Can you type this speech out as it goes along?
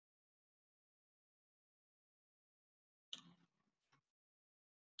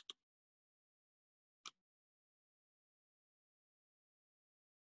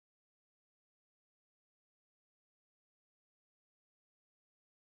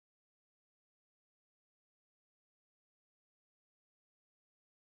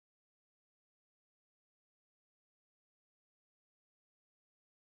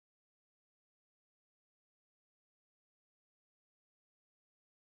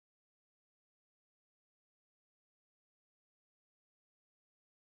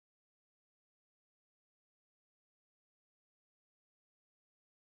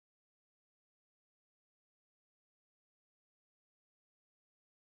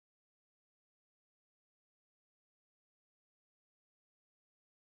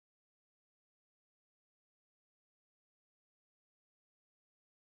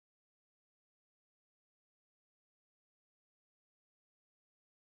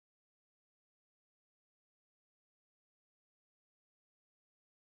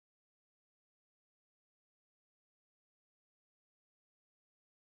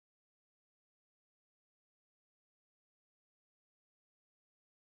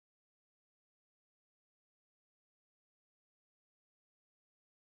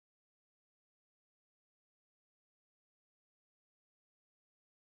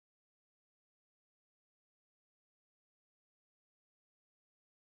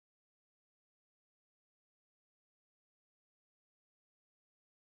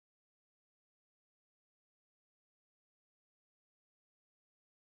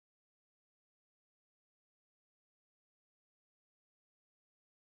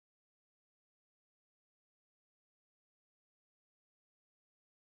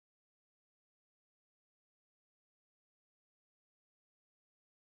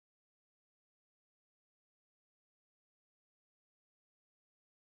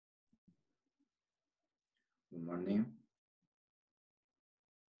morning.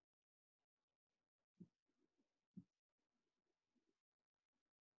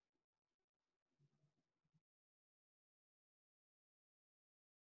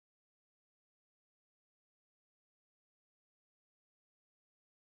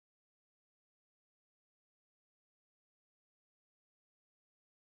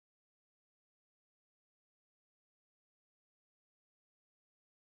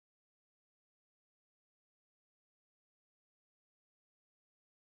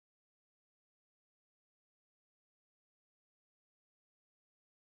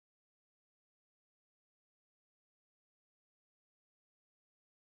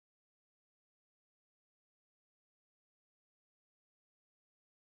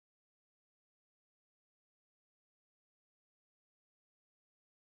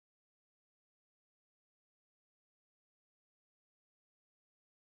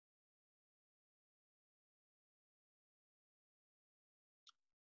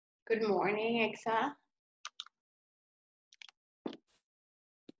 Good morning, Exa.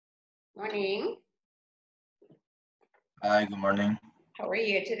 Morning. Hi, good morning. How are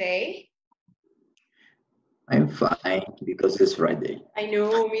you today? I'm fine because it's Friday. I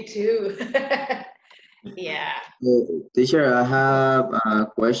know, me too. Yeah. Teacher, I have a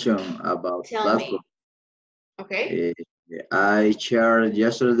question about Tell platform. me. Okay. I shared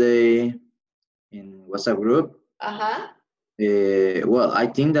yesterday in WhatsApp group. Uh-huh. Well, I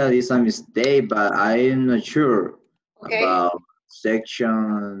think that is a mistake, but I am not sure Okay. about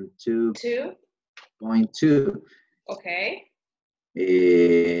section 2.2. Okay.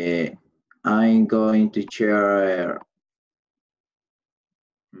 I'm going to share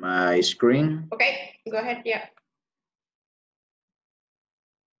my screen. Okay, go ahead. Yeah.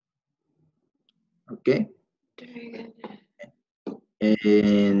 Okay.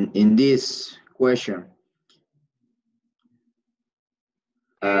 In this question,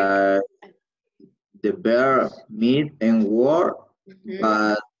 the verb meet and work,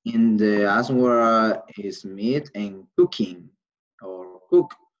 but in the answer is meet and cooking or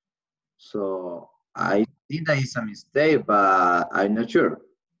cook. So I think that is a mistake, but I'm not sure.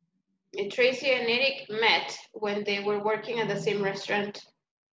 Tracy and Eric met when they were working at the same restaurant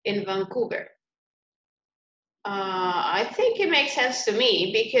in Vancouver. I think it makes sense to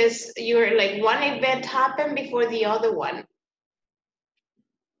me because you're like one event happened before the other one.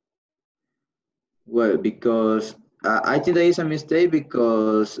 Well, because I think that is a mistake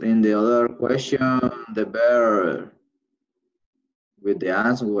because in the other question, the verb with the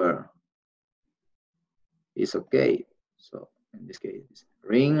answer is okay. So in this case,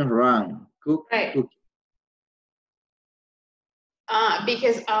 ring, run, cook, Right. cook.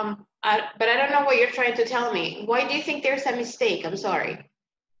 Because but I don't know what you're trying to tell me. Why do you think there's a mistake? I'm sorry.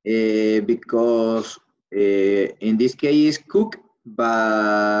 Because in this case, cook,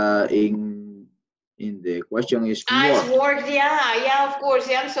 but in the question is It's work. work. Yeah, of course.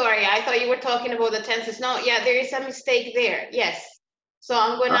 Yeah, I'm sorry. I thought you were talking about the tenses. No, yeah, there is a mistake there. Yes. So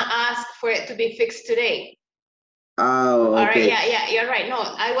I'm gonna ask for it to be fixed today. Oh, All right. okay. Yeah, you're right. No,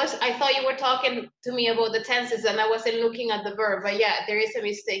 I thought you were talking to me about the tenses and I wasn't looking at the verb. But yeah, there is a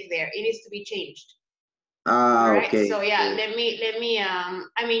mistake there. It needs to be changed. All right. Okay. So yeah, let me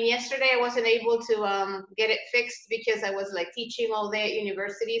I mean, yesterday I wasn't able to get it fixed because I was like teaching all day at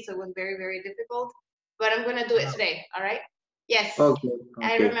university, so it was very, very difficult. But I'm gonna do it today. All right. Yes. Okay.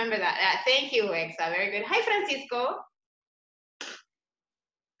 I Okay. remember that. Thank you, Exa. Very good. Hi, Francisco.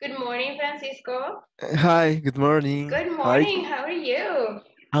 Good morning, Francisco. Hi, good morning. Good morning. How are you?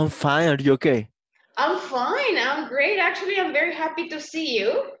 I'm fine. Are you okay? I'm fine. I'm great. Actually, I'm very happy to see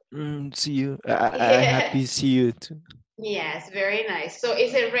you. See you. I'm happy to see you too. Yes, very nice. So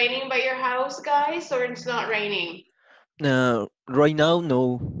is it raining by your house, guys, or it's not raining? Right now,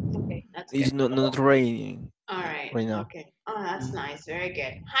 no. Okay, that's It's good. not raining. All right. Right now. Okay. Oh, that's nice. Very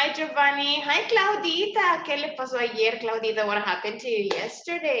good. Hi, Giovanni. Hi, Claudita. ¿Qué le pasó ayer, Claudita? What happened to you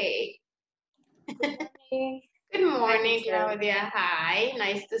yesterday? Good morning, Claudia. Hi.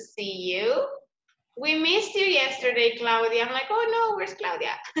 Nice to see you. We missed you yesterday, Claudia. I'm like, oh no, where's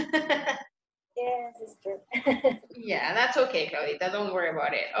Claudia? Yes, it's true. Yeah, that's okay, Claudita. Don't worry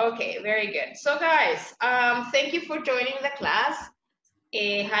about it. Okay, very good. So, guys, thank you for joining the class.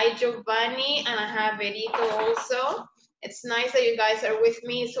 Hi, Giovanni, and I have Berito also. It's nice that you guys are with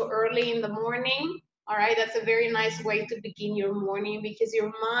me so early in the morning. All right, that's a very nice way to begin your morning because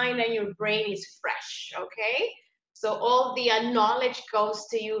your mind and your brain is fresh, okay? So all the knowledge goes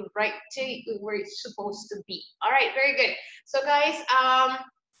to you right to where it's supposed to be. All right, very good. So guys,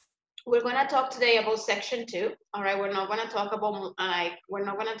 We're going to talk today about section 2. All right, we're not going to talk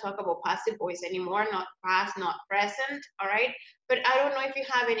about passive voice anymore, not past, not present. All right, but I don't know if you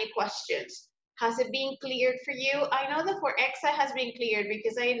have any questions. Has it been cleared for you? I know that for EXA has been cleared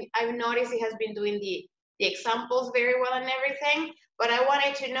because I've noticed it has been doing the examples very well and everything, but I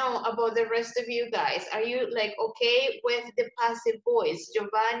wanted to know about the rest of you guys. Are you like okay with the passive voice?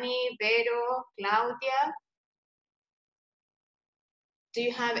 Giovanni, Vero, Claudia? Do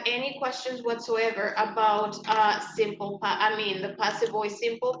you have any questions whatsoever about the passive voice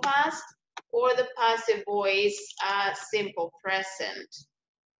simple past or the passive voice simple present?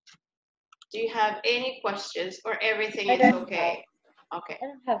 Do you have any questions or everything is okay? Okay. I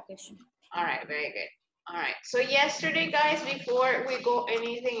don't have question. All right, very good. All right, so yesterday, guys, before we go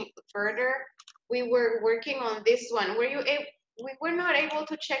anything further, we were working on this one. We were not able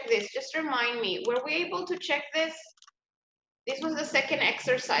to check this. Just remind me, were we able to check this? This was the second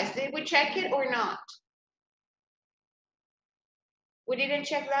exercise. Did we check it or not? We didn't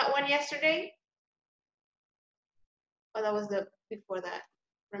check that one yesterday? Oh, that was the before that.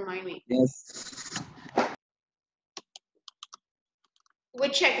 Remind me. Yes. We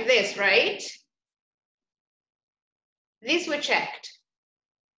checked this, right? This we checked.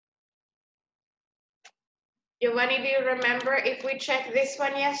 Giovanni, do you remember if we checked this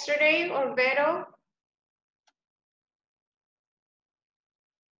one yesterday or Vero?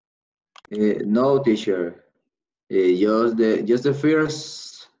 No, teacher. Just the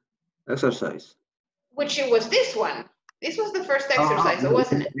first exercise. Which it was this one. This was the first exercise,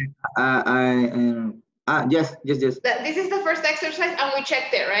 wasn't it? Yes. This is the first exercise and we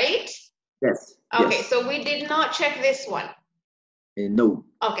checked it, right? Yes. Okay, yes. so we did not check this one. No.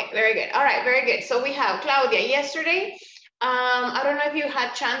 Okay, very good. All right, very good. So we have Claudia yesterday. I don't know if you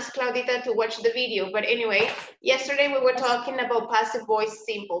had chance, Claudita, to watch the video, but anyway, yesterday we were talking about passive voice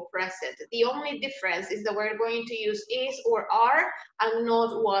simple present. The only difference is that we're going to use is or are and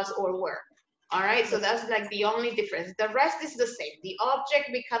not was or were. All right, so that's like the only difference. The rest is the same. The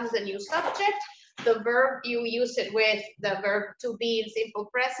object becomes the new subject. The verb, you use it with the verb to be in simple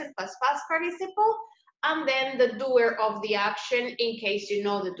present, past participle, and then the doer of the action in case you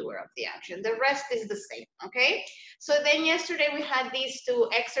know the doer of the action. The rest is the same, okay? So then yesterday we had these two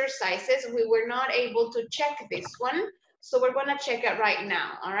exercises. We were not able to check this one, so we're gonna check it right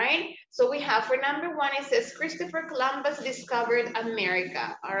now, all right? So we have for number 1, it says Christopher Columbus discovered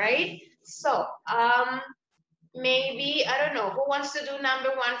America, all right? So, maybe, I don't know, who wants to do number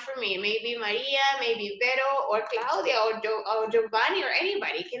 1 for me? Maybe Maria, maybe Vero, or Claudia, or Giovanni, or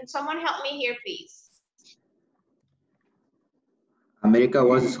anybody. Can someone help me here, please? America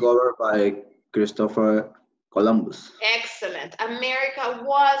was discovered by Christopher Columbus. Excellent. America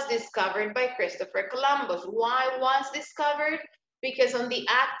was discovered by Christopher Columbus. Why was discovered? Because on the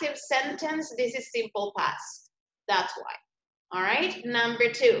active sentence, this is simple past. That's why. All right.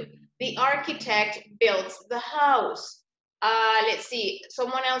 Number 2, the architect built the house. Let's see,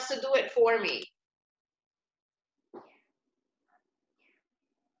 someone else to do it for me.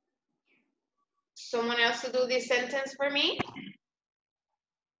 Someone else to do this sentence for me?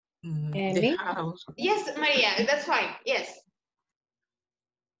 The house. Yes, Maria, that's fine. Yes.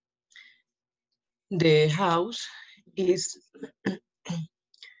 The house is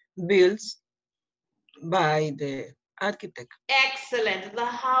built by the architect. Excellent. The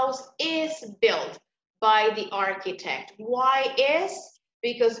house is built by the architect. Why is?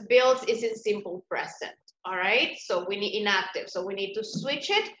 Because built is in simple present. All right. So we need inactive. So we need to switch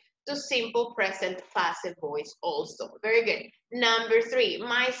it to simple present passive voice also. Very good. Number 3,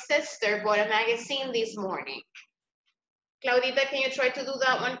 my sister bought a magazine this morning. Claudita, can you try to do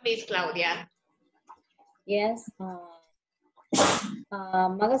that one, please, Claudia? Yes.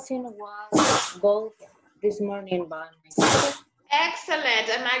 Magazine was bought this morning by my sister. Excellent.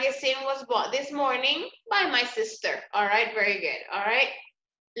 A magazine was bought this morning by my sister. All right, very good. All right.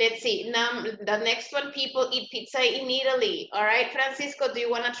 Let's see. Now, the next one, people eat pizza in Italy. All right, Francisco, do you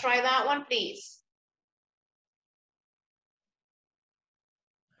want to try that one, please?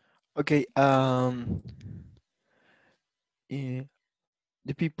 Okay. The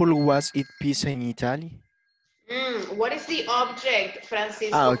people was eat pizza in Italy. What is the object,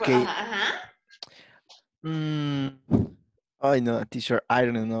 Francisco? Okay. Oh no, teacher, I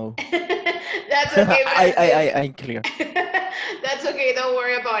don't know. That's okay, Francisco. I'm clear. That's okay, don't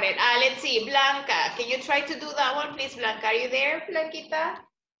worry about it. Let's see, Blanca, can you try to do that one, please, Blanca? Are you there, Blanquita?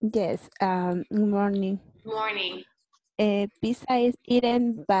 Yes, good morning. Morning. Pizza is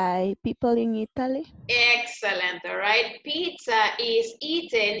eaten by people in Italy. Excellent, all right. Pizza is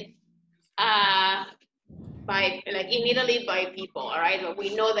eaten By, like in Italy, by people, all right? But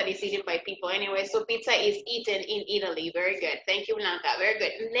we know that it's eaten by people anyway. So pizza is eaten in Italy. Very good. Thank you, Blanca. Very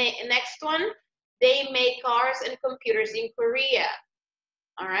good. Next one, they make cars and computers in Korea.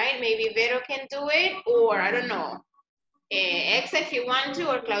 All right, maybe Vero can do it, or I don't know. Exa, if you want to,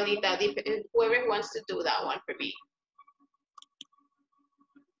 or Claudita, whoever wants to do that one for me.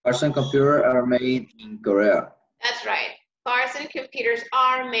 Cars and computers are made in Korea. That's right. Cars and computers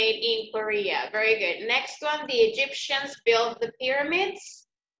are made in Korea. Very good. Next one, the Egyptians built the pyramids.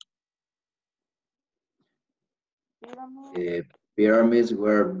 Pyramids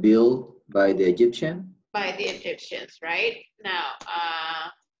were built by the Egyptians. By the Egyptians, right? Now,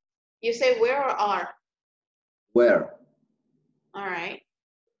 you say where or are? Where? All right.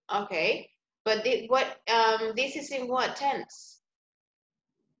 Okay. But this is in what tense?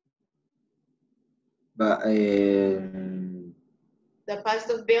 But The past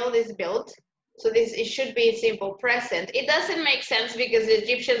of build is built. So it should be simple present. It doesn't make sense because the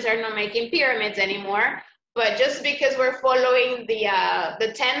Egyptians are not making pyramids anymore. But just because we're following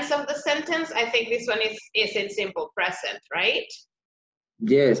the tense of the sentence, I think this one is in simple present, right?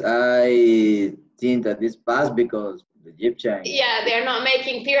 yes, I think that this past because the Egyptians. Yeah, they're not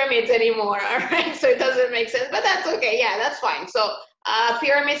making pyramids anymore, all right? So it doesn't make sense, but that's okay. Yeah, that's fine. So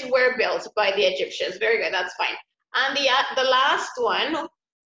pyramids were built by the Egyptians. Very good, that's fine. And the last one,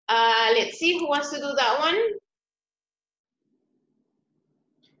 let's see who wants to do that one.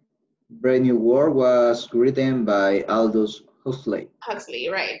 Brave New World was written by Aldous Huxley. Huxley,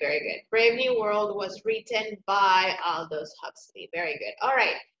 right, very good. Brave New World was written by Aldous Huxley. Very good. All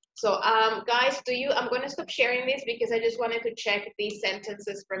right. So guys, I'm going to stop sharing this because I just wanted to check these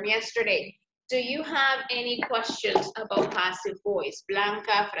sentences from yesterday. Do you have any questions about passive voice?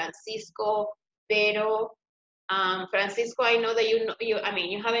 Blanca, Francisco, Vero, Francisco, I know that you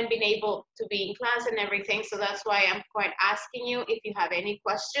haven't been able to be in class and everything, so that's why I'm quite asking you if you have any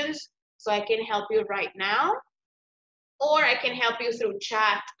questions, so I can help you right now, or I can help you through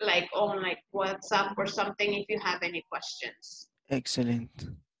chat, like on WhatsApp or something, if you have any questions. Excellent.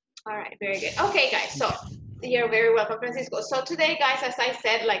 All right, very good. Okay, guys, so you're very welcome, Francisco. So today, guys, as I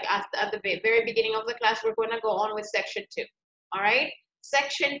said, like at the very beginning of the class, we're going to go on with section 2. All right.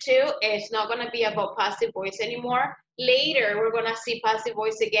 Section 2 is not going to be about passive voice anymore. Later, we're going to see passive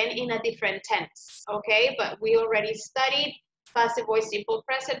voice again in a different tense, okay? But we already studied passive voice simple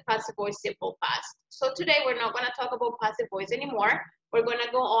present, passive voice simple past. So today, we're not going to talk about passive voice anymore. We're going to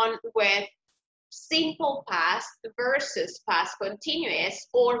go on with simple past versus past continuous,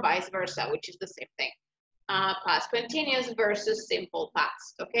 or vice versa, which is the same thing. Past continuous versus simple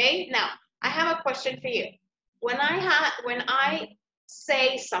past, okay? Now, I have a question for you. When I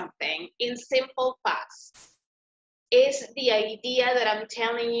say something in simple past, is the idea that I'm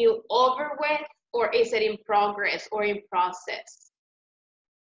telling you over with, or is it in progress or in process?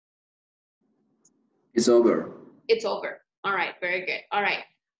 It's over. It's over. All right, very good. All right.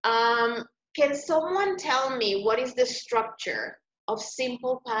 Can someone tell me what is the structure of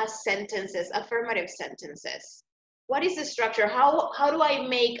simple past sentences, affirmative sentences? What is the structure? How do I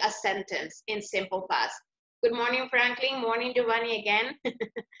make a sentence in simple past? Good morning, Franklin. Morning, Giovanni, again.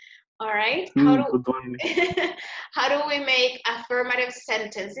 All right. Good morning. How do we make affirmative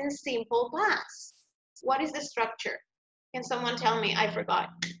sentence in simple past? What is the structure? Can someone tell me? I forgot.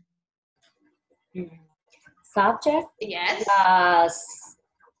 Subject. Yes.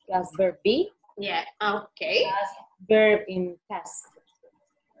 Plus verb be. Yeah. Okay. Plus verb in past.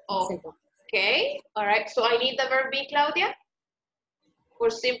 Oh. Simple. Okay. All right. So I need the verb be, Claudia, for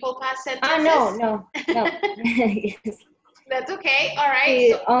simple past sentences. No. Yes. That's okay. All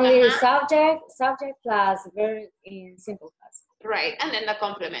right. So, only subject plus verb in simple past. Right, and then the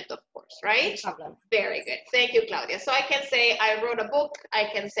complement, of course, right? Complement. Very good. Thank you, Claudia. So I can say I wrote a book. I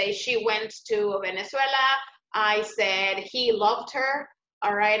can say she went to Venezuela. I said he loved her.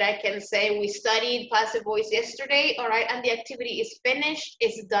 All right. I can say we studied passive voice yesterday. All right. And the activity is finished,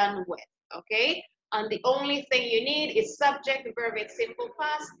 it's done with. Okay. And the only thing you need is subject, verb in simple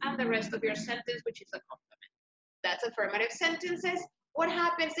past, and the rest of your sentence, which is a complement. That's affirmative sentences. What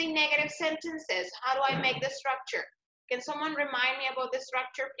happens in negative sentences? How do I make the structure? Can someone remind me about the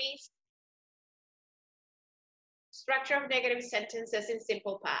structure, please? Structure of negative sentences in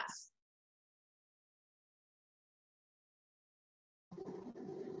simple past.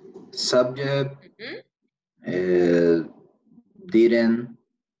 Subject, didn't.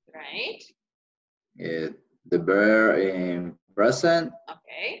 Right. The verb in present.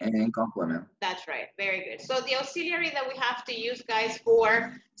 Okay. And complement. That's right. Very good. So the auxiliary that we have to use, guys,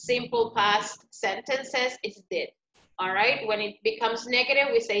 for simple past sentences is did. All right, when it becomes negative,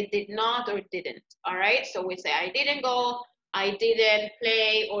 we say did not or didn't. All right, so we say I didn't go, I didn't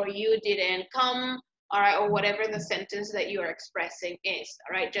play, or you didn't come, all right, or whatever the sentence that you are expressing is.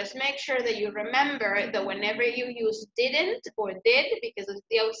 All right, just make sure that you remember that whenever you use didn't or did, because of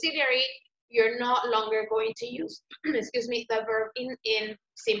the auxiliary, you're not longer going to use, excuse me, the verb in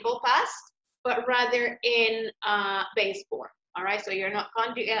simple past, but rather in base form. All right, so you're not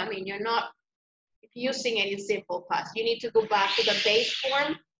conjugating, I mean, you're not using it in simple past. You need to go back to the base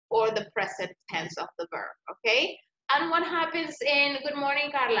form or the present tense of the verb, okay? And what happens in, good morning,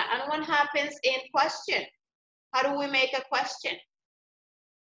 Carla, and what happens in question? How do we make a question?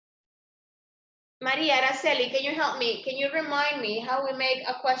 Maria Araceli, can you help me? Can you remind me how we make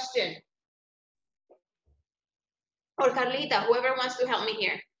a question? Or Carlita, whoever wants to help me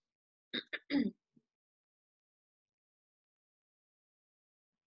here.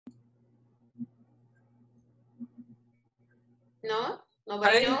 No?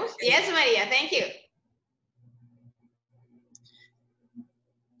 Nobody knows? Yes, Maria, thank you.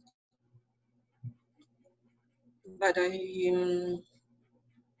 But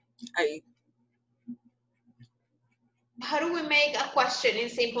How do we make a question in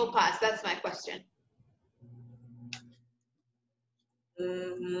simple past? That's my question.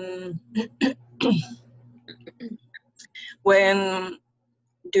 When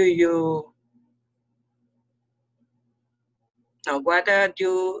do you, no, what are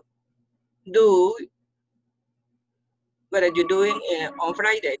you do, what are you doing on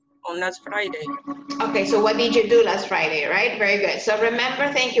Friday, on last Friday? Okay, so what did you do last Friday, right? Very good. So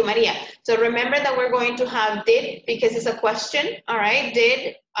remember, thank you, Maria. So remember that we're going to have did because it's a question, all right?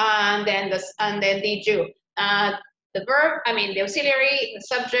 Did, and then did you. The verb, I mean the auxiliary, the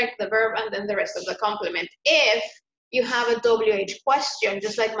subject, the verb, and then the rest of the complement. If you have a WH question,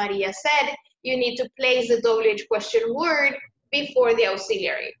 just like Maria said, you need to place the WH question word before the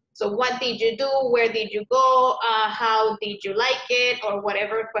auxiliary. So what did you do? Where did you go? How did you like it? Or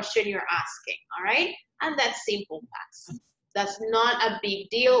whatever question you're asking, all right? And that's simple past. That's not a big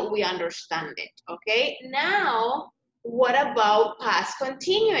deal. We understand it, okay? Now, what about past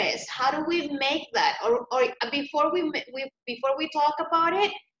continuous? How do we make that? Or before we talk about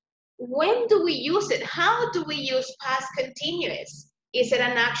it, when do we use it? How do we use past continuous? Is it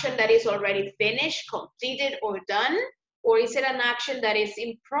an action that is already finished, completed, or done? Or is it an action that is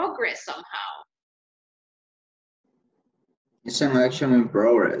in progress somehow? It's an action in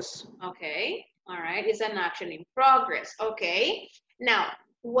progress. Okay, all right, it's an action in progress, okay. Now,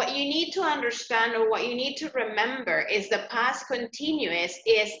 what you need to understand or what you need to remember is the past continuous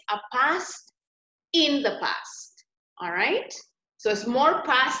is a past in the past, all right? So it's more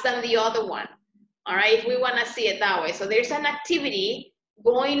past than the other one, all right, if we wanna see it that way. So there's an activity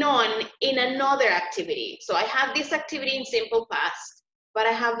going on in another activity. So I have this activity in simple past, but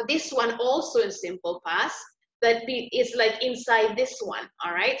I have this one also in simple past that is like inside this one,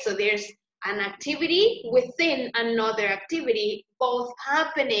 all right? So there's an activity within another activity, both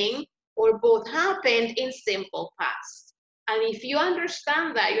happening or both happened in simple past. And if you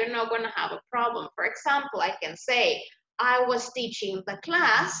understand that, you're not gonna have a problem. For example, I can say, I was teaching the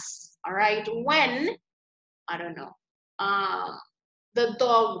class, all right, when, I don't know, the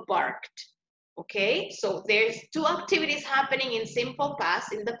dog barked, okay? So there's two activities happening in simple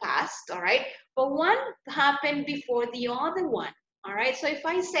past, in the past, all right? But one happened before the other one, all right? So if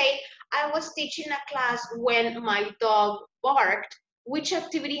I say, I was teaching a class when my dog barked, which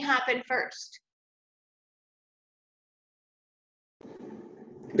activity happened first?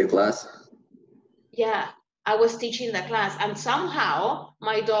 The class. Yeah, I was teaching the class and somehow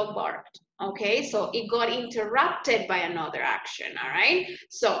my dog barked. Okay, so it got interrupted by another action, all right?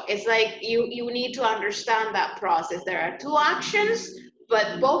 So it's like you need to understand that process. There are two actions,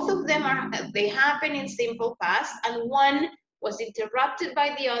 but both of them they happen in simple past and one was interrupted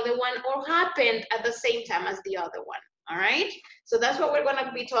by the other one or happened at the same time as the other one, all right? So that's what we're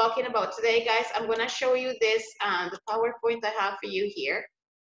gonna be talking about today, guys. I'm gonna show you this, the PowerPoint I have for you here.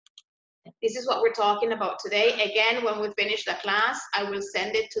 This is what we're talking about today. Again, when we finish the class, I will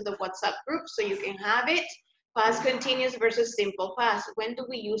send it to the WhatsApp group so you can have it. Past continuous versus simple past. When do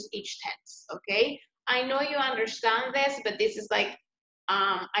we use each tense, okay? I know you understand this, but this is like,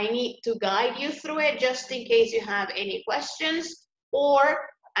 I need to guide you through it just in case you have any questions. Or,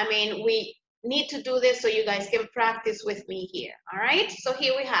 I mean, we need to do this so you guys can practice with me here, all right? So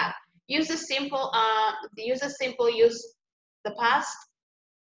here we have, use the past,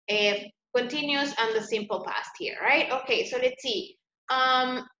 continuous and the simple past here, right? Okay, so let's see.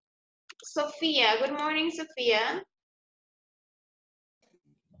 Sophia, good morning, Sophia.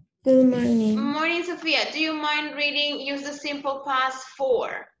 Good morning. Morning, Sophia. Do you mind reading, use the simple past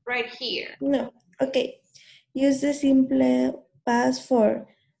for, right here? No. Okay. Use the simple past for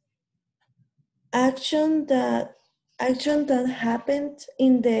action that happened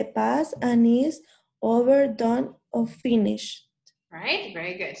in the past and is over, done, or finished. Right,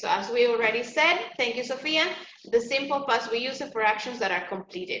 very good. So as we already said, thank you, Sophia, the simple past, we use it for actions that are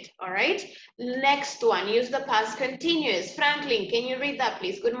completed, all right? Next one, use the past continuous. Franklin, can you read that,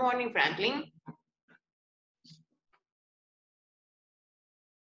 please? Good morning, Franklin.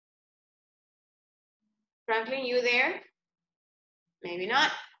 Franklin, you there? Maybe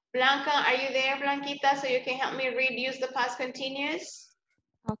not. Blanca, are you there, Blanquita, so you can help me read, use the past continuous?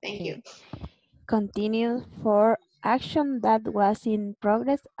 Thank you. Continue for action that was in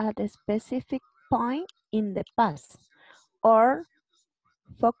progress at a specific point in the past, or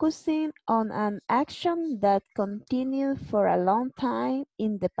focusing on an action that continued for a long time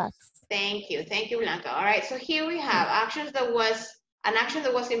in the past. Thank you, Blanca. All right, so here we have an action that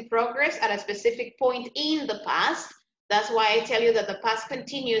was in progress at a specific point in the past. That's why I tell you that the past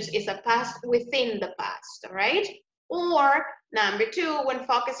continuous is a past within the past, all right? Or number two, when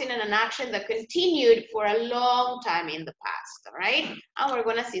focusing on an action that continued for a long time in the past, all right? And we're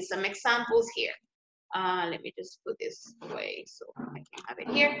gonna see some examples here. Let me just put this away so I can have it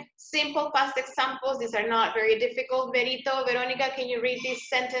here. Simple past examples. These are not very difficult. Verito, Veronica, can you read these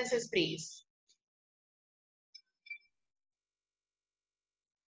sentences, please?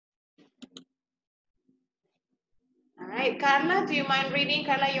 All right, Carla, do you mind reading?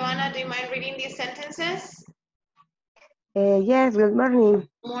 Carla, Joanna, do you mind reading these sentences? Yes, good morning.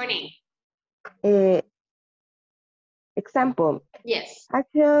 Morning. Example. Yes.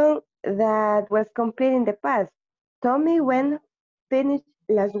 Action that was complete in the past. Tommy went finished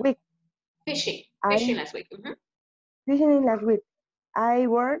last week. Fishing last week. Fishing last week. I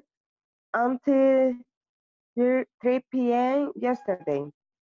worked until 3 p.m. yesterday.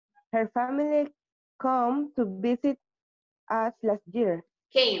 Her family came to visit us last year.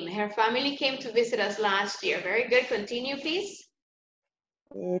 Her family came to visit us last year. Very good. Continue, please.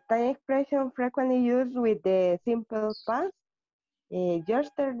 Time expression frequently used with the simple past.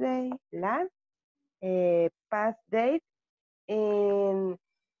 Yesterday, last, past date, in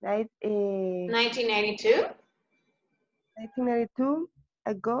 1992. 1992,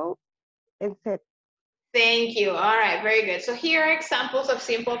 ago, etc. Thank you. All right, very good. So here are examples of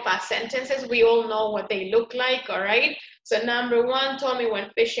simple past sentences. We all know what they look like, all right? So number one, Tommy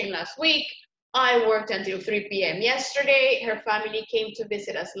went fishing last week. I worked until 3 p.m. yesterday. Her family came to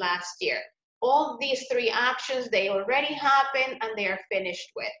visit us last year. All these three actions, they already happened and they are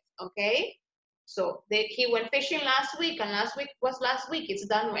finished with, okay? So he went fishing last week and last week was last week, it's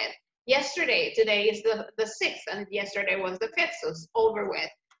done with. Yesterday, today is the 6th and yesterday was the 5th, so it's over with.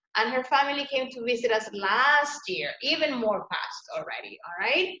 And her family came to visit us last year, even more past already, all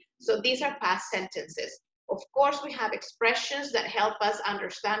right? So these are past sentences. Of course, we have expressions that help us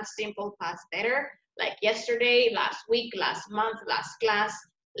understand simple past better, like yesterday, last week, last month, last class,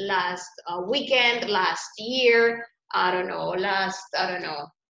 last weekend, last year,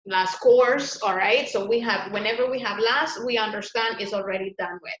 last course, all right? So we have, whenever we have last, we understand it's already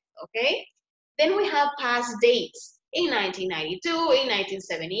done with, okay? Then we have past dates. In 1992, in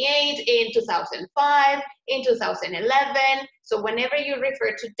 1978, in 2005, in 2011. So whenever you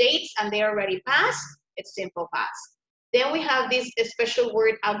refer to dates and they're already passed, it's simple past. Then we have this special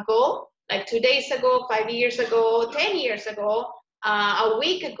word ago, like 2 days ago, 5 years ago, 10 years ago, a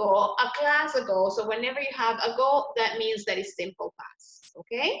week ago, a class ago. So whenever you have ago, that means that it's simple past,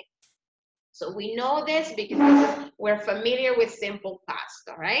 okay? So we know this because we're familiar with simple past,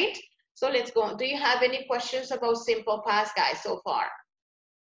 all right? So let's go on. Do you have any questions about simple past, guys, so far?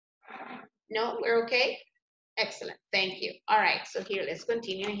 No, we're okay? Excellent, thank you. All right, so here, let's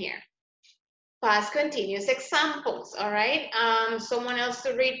continue here. Past continuous examples, all right? Someone else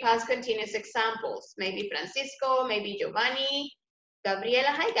to read past continuous examples. Maybe Francisco, maybe Giovanni, Gabriela.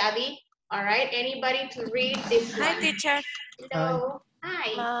 Hi, Gabby. All right, anybody to read this one? Hi, teacher. Hello.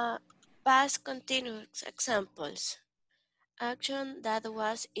 Hi. Past continuous examples. Action that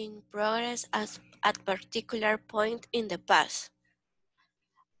was in progress at particular point in the past.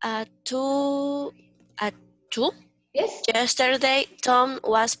 At 2? Yes. Yesterday, Tom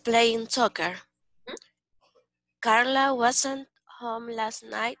was playing soccer. Carla wasn't home last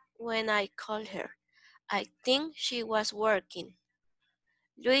night when I called her. I think she was working.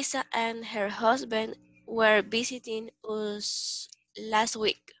 Luisa and her husband were visiting us last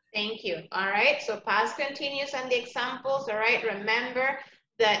week. Thank you. All right, so past continuous and the examples, all right? Remember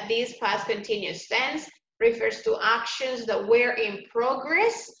that this past continuous tense refers to actions that were in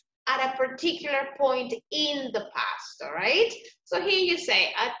progress at a particular point in the past, all right? So here you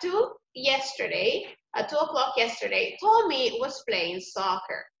say, at 2 o'clock yesterday, Tommy was playing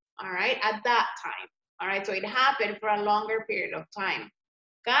soccer, all right, at that time, all right? So it happened for a longer period of time.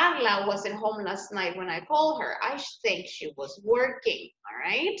 Carla wasn't home last night when I called her. I think she was working, all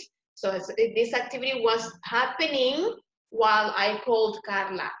right? So this activity was happening while I called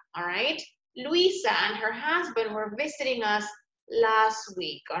Carla, all right? Luisa and her husband were visiting us last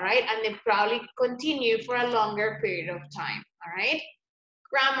week, all right? And they probably continue for a longer period of time, all right?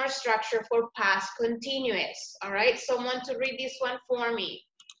 Grammar structure for past continuous, all right? Someone to read this one for me.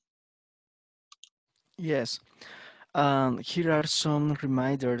 Yes. Here are some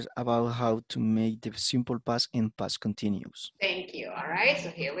reminders about how to make the simple past and past continuous. Thank you, all right? So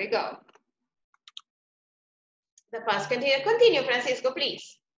here we go. The past continuous. Continue, Francisco,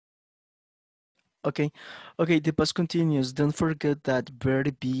 please. Okay, the past continuous. Don't forget that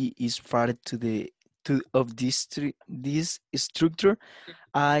verb be is part of this structure.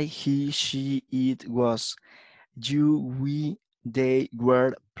 I, he, she, it, was, you, we, they,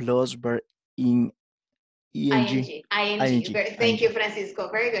 were, plus verb in ing. Thank you, Francisco.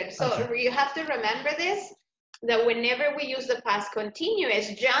 Very good. So Okay. you have to remember this, that whenever we use the past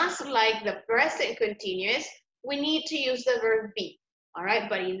continuous, just like the present continuous, we need to use the verb be. All right,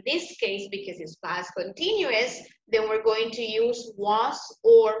 but in this case, because it's past continuous, then we're going to use was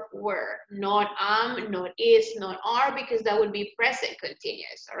or were, not not is, not are, because that would be present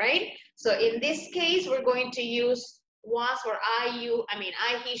continuous. All right, so in this case, we're going to use was or I,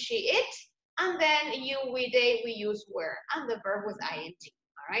 he, she, it. And then you, we, they, we use were, and the verb was ing.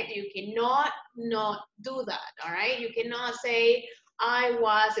 All right, you cannot not do that. All right, you cannot say I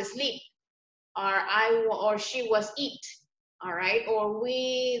was asleep, or she was eat. All right, or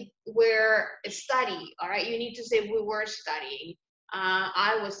we were study. All right, you need to say we were studying.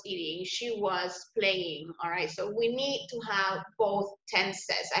 I was eating. She was playing. All right, so we need to have both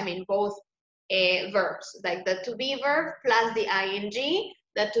tenses. Both verbs, like the to be verb plus the ing.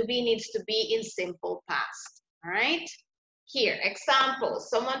 The to be needs to be in simple past. All right. Here, examples.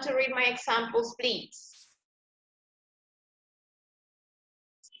 Someone to read my examples, please.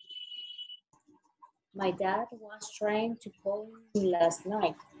 My dad was trying to call me last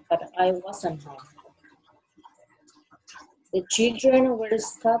night, but I wasn't home. The children were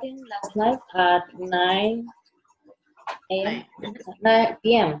studying last night at 9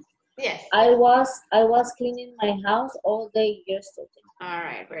 p.m. Yes. I was cleaning my house all day yesterday. All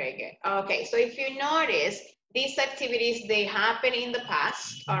right, very good. Okay, so if you notice, these activities, they happen in the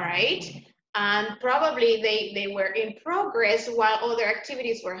past, all right? And probably they were in progress while other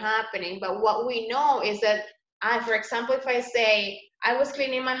activities were happening. But what we know is that, for example, if I say, I was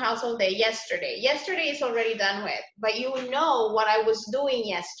cleaning my house all day yesterday. Yesterday is already done with, but you know what I was doing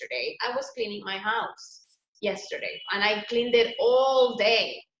yesterday. I was cleaning my house yesterday, and I cleaned it all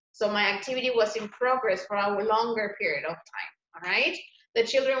day. So my activity was in progress for a longer period of time, all right? The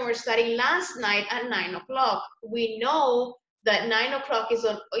children were studying last night at 9 o'clock. We know that 9 o'clock is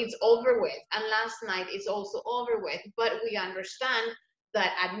over with, and last night is also over with, but we understand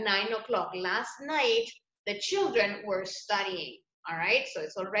that at 9 o'clock last night, the children were studying, all right? So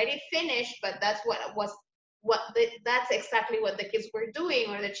it's already finished, but that's that's exactly what the kids were doing,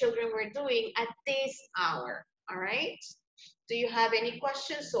 or the children were doing at this hour, all right? Do you have any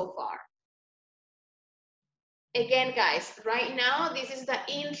questions so far? Again, guys, right now, this is the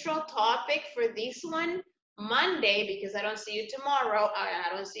intro topic for this one. Monday, because I don't see you tomorrow, I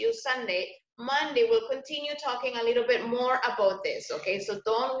don't see you Sunday, Monday, we'll continue talking a little bit more about this, okay? So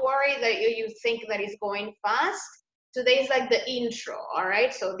don't worry that you think that it's going fast. Today is like the intro, all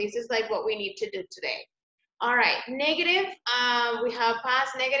right? So this is like what we need to do today. All right, negative, we have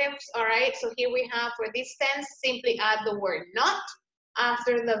past negatives, all right? So here we have, for this tense, simply add the word not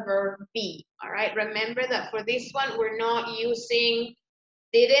after the verb be, all right? Remember that for this one, we're not using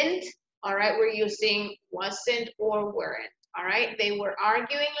didn't, all right? We're using wasn't or weren't, all right? They were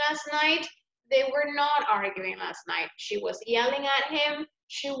arguing last night. They were not arguing last night. She was yelling at him.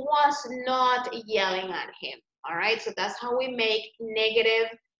 She was not yelling at him, all right? So that's how we make negative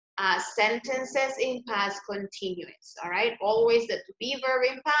sentences in past continuous, all right? Always the to be verb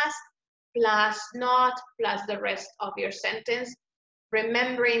in past plus not plus the rest of your sentence,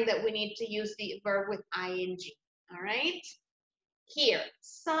 remembering that we need to use the verb with ing, all right? Here,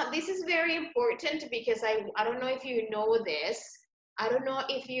 so this is very important because I don't know if you know this. I don't know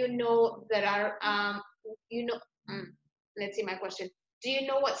if you know that are, let's see my question. Do you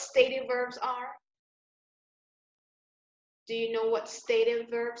know what stative verbs are? Do you know what stative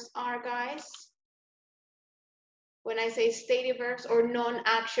verbs are, guys? When I say stative verbs or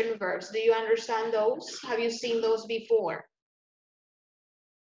non-action verbs, do you understand those? Have you seen those before?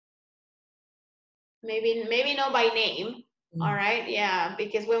 Maybe not by name. All right, yeah,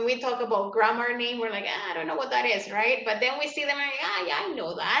 because when we talk about grammar name, we're like, I don't know what that is, right? But then we see them and yeah, I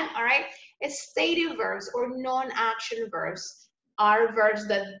know that, all right? Stative verbs or non-action verbs are verbs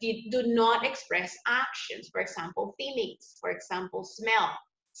that do not express actions. For example, feelings, for example, smell,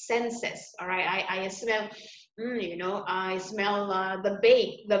 senses, all right? I smell, you know, I smell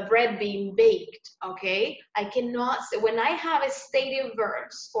the bread being baked, okay? I cannot say, when I have stative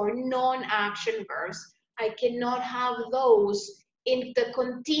verbs or non-action verbs, I cannot have those in the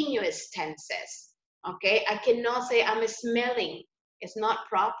continuous tenses, okay? I cannot say I'm smelling. It's not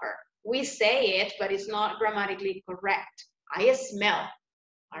proper. We say it, but it's not grammatically correct. I smell,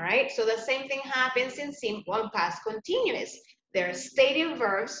 all right? So the same thing happens in simple and past continuous. There are stative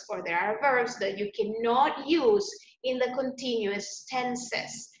verbs or there are verbs that you cannot use in the continuous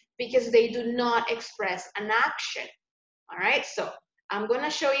tenses because they do not express an action, all right? So I'm going to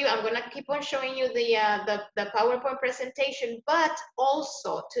show you, I'm going to keep on showing you the PowerPoint presentation, but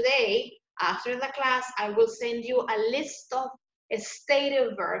also today, after the class, I will send you a list of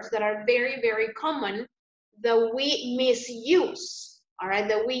stative verbs that are very, very common that we misuse, all right?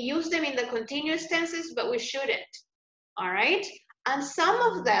 That we use them in the continuous tenses, but we shouldn't, all right? And some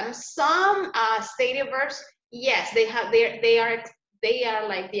of them, some stative verbs, yes, they are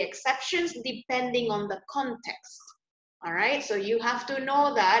like the exceptions depending on the context. All right, so you have to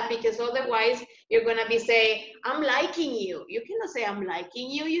know that because otherwise you're gonna be saying, I'm liking you. You cannot say I'm liking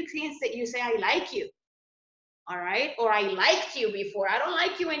you. You can say, I like you. All right, or I liked you before. I don't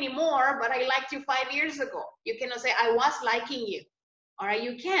like you anymore, but I liked you 5 years ago. You cannot say I was liking you. All right,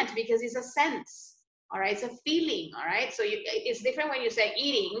 you can't because it's a sense. All right, it's a feeling. All right, so it's different when you say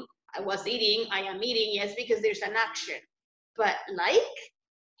eating. I was eating, I am eating, yes, because there's an action. But like,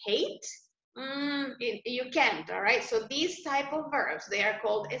 hate, you can't, all right? So these type of verbs, they are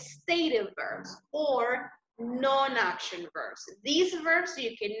called stative verbs or non-action verbs. These verbs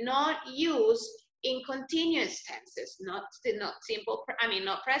you cannot use in continuous tenses, not simple,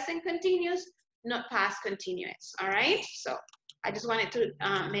 not present continuous, not past continuous, all right? So I just wanted to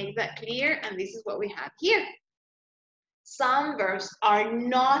make that clear, and this is what we have here. Some verbs are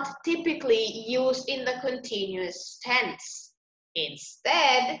not typically used in the continuous tense.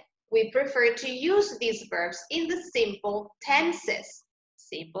 Instead, we prefer to use these verbs in the simple tenses,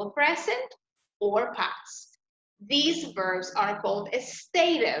 simple present or past. These verbs are called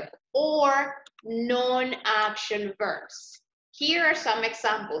stative or non-action verbs. Here are some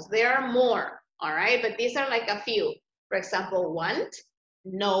examples. There are more, all right? But these are like a few. For example, want,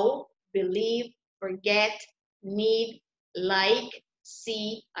 know, believe, forget, need, like,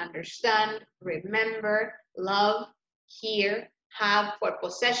 see, understand, remember, love, hear, have for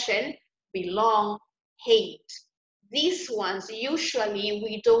possession, belong, hate. These ones usually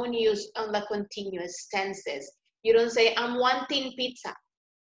we don't use on the continuous tenses. You don't say, I'm wanting pizza.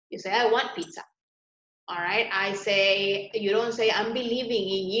 You say, I want pizza. All right. You don't say, I'm believing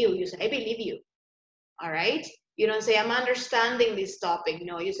in you. You say, I believe you. All right. You don't say, I'm understanding this topic.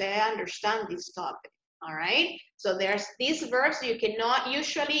 No, you say, I understand this topic. All right. So there's these verbs you cannot,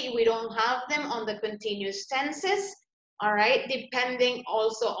 usually we don't have them on the continuous tenses. All right. Depending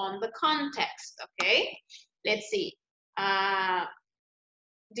also on the context. Okay. Let's see.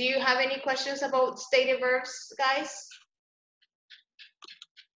 Do you have any questions about stative verbs, guys?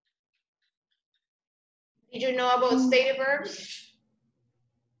 Did you know about stative verbs?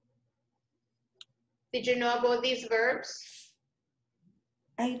 Did you know about these verbs?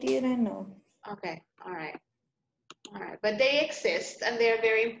 I didn't know. Okay, all right. All right, but they exist and they're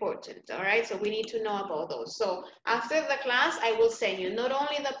very important, all right? So we need to know about those. So after the class, I will send you not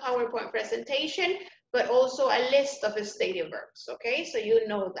only the PowerPoint presentation, but also a list of stative verbs, okay? So you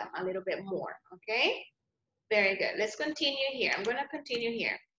know them a little bit more, okay? Very good. Let's continue here. I'm gonna continue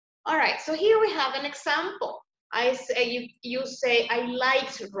here. All right, so here we have an example. I say, you say, I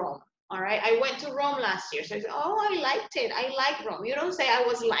liked Rome. All right, I went to Rome last year. So you say, oh, I liked it. I like Rome. You don't say I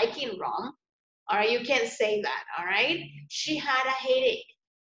was liking Rome. All right, you can't say that. All right, she had a headache.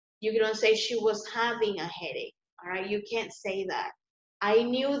 You don't say she was having a headache. All right, you can't say that. I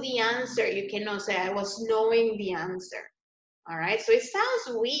knew the answer. You cannot say I was knowing the answer. All right, so it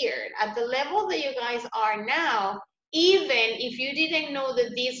sounds weird. At the level that you guys are now, even if you didn't know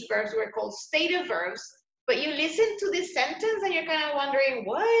that these verbs were called stative verbs, but you listen to this sentence and you're kind of wondering,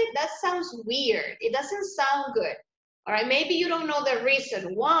 what? That sounds weird. It doesn't sound good. All right, maybe you don't know the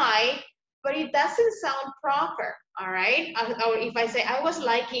reason why, but it doesn't sound proper, all right? Or if I say, I was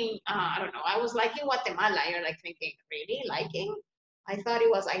liking, I don't know, I was liking Guatemala, you're like thinking, really, liking? I thought it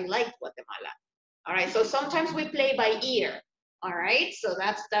was, I liked Guatemala. All right, so sometimes we play by ear, all right? So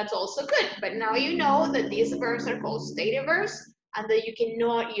that's also good, but now you know that these verbs are called stative verbs and that you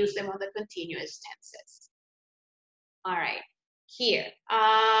cannot use them on the continuous tenses. All right, here,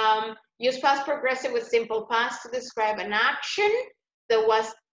 use past progressive with simple past to describe an action that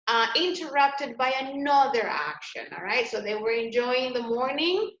was interrupted by another action, all right? So they were enjoying the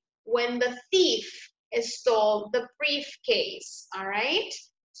morning when the thief stole the briefcase, all right?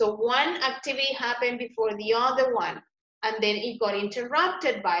 So one activity happened before the other one, and then it got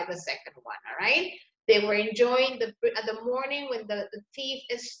interrupted by the second one, all right? They were enjoying the morning when the thief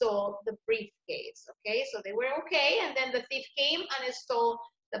stole the briefcase, okay? So they were okay, and then the thief came and stole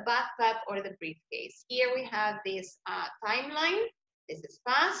the backpack or the briefcase. Here we have this timeline. This is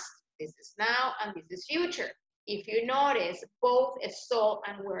past, this is now, and this is future. If you notice, both stole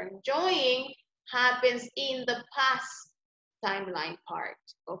and were enjoying happens in the past timeline part,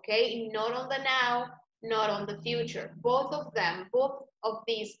 okay? Not on the now, not on the future. Both of them, both of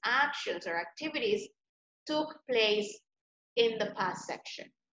these actions or activities took place in the past section,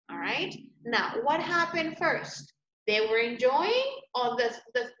 all right? Now, what happened first? They were enjoying, or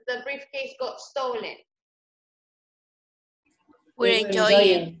the briefcase got stolen? We're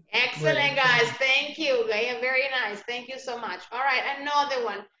enjoying. Excellent, guys. Thank you. Very nice. Thank you so much. All right, another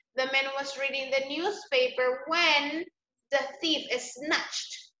one. The man was reading the newspaper when the thief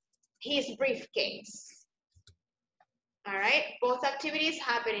snatched his briefcase. All right, both activities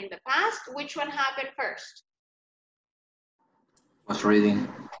happen in the past. Which one happened first? Was reading.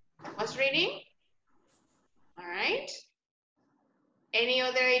 Was reading. All right. Any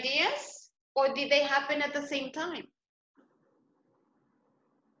other ideas? Or did they happen at the same time?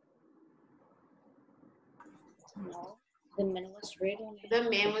 No, the man was reading. The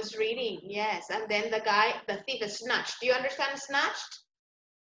man was reading, yes. And then the thief snatched. Do you understand snatched?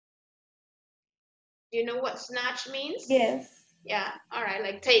 Do you know what snatch means? Yes. Yeah, all right,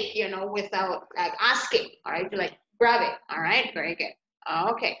 like take, you know, without like asking, all right, like grab it, all right, very good.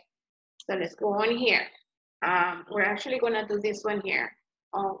 Okay, so let's go on here. We're actually gonna do this one here.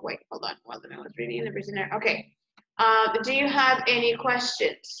 Oh, wait, hold on, while the man was reading the prisoner. Okay, do you have any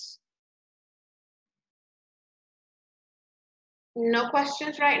questions? No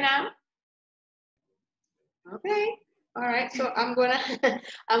questions right now? Okay. All right, so I'm gonna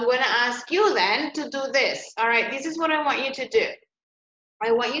ask you then to do this. All right, this is what I want you to do.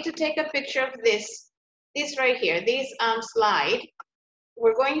 I want you to take a picture of this right here, this slide.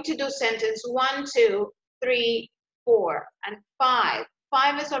 We're going to do sentence 1, 2, 3, 4, and 5.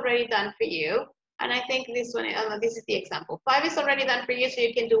 5 is already done for you, and I think this one, this is the example. 5 is already done for you, so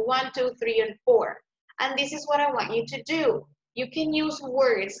you can do 1, 2, 3, and 4. And this is what I want you to do. You can use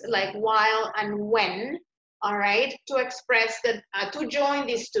words like while and when, all right, to express that, to join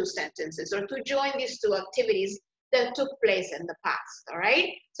these two sentences or to join these two activities that took place in the past, all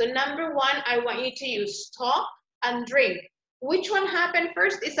right? So number 1, I want you to use stop and drink. Which one happened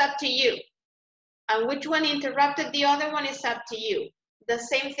first is up to you. And which one interrupted the other one is up to you. The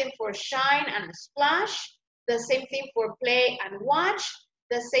same thing for shine and splash. The same thing for play and watch.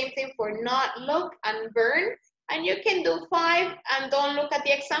 The same thing for not look and burn. And you can do 5 and don't look at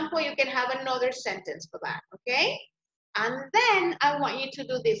the example. You can have another sentence for that, okay? And then I want you to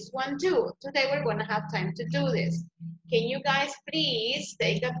do this one too. Today we're going to have time to do this. Can you guys please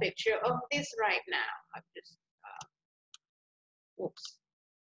take a picture of this right now? I've just, oops.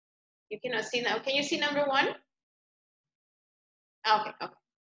 You cannot see now. Can you see number 1? Okay, okay.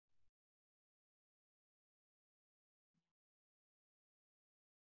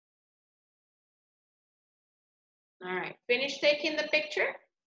 All right, finish taking the picture?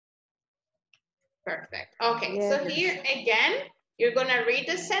 Perfect. Okay, Yes. so here again, you're gonna read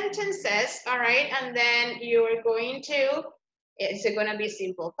the sentences, all right, and then you're going to, is it gonna be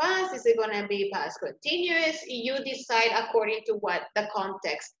simple past? Is it gonna be past continuous? You decide according to what the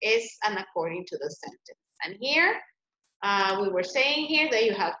context is and according to the sentence. And here, we were saying here that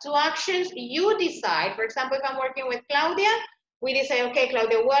you have 2 actions. You decide, for example, if I'm working with Claudia, we decide, okay,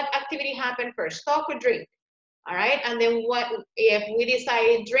 Claudia, what activity happened first, talk or drink? All right, and then what if we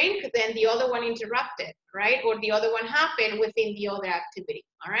decided drink, then the other one interrupted, right? Or the other one happened within the other activity,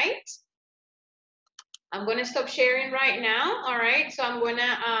 all right? I'm gonna stop sharing right now, all right? So I'm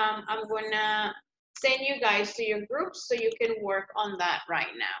gonna send you guys to your groups so you can work on that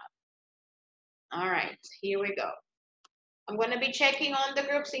right now. All right, here we go. I'm gonna be checking on the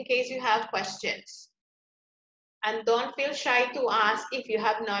groups in case you have questions. And don't feel shy to ask if you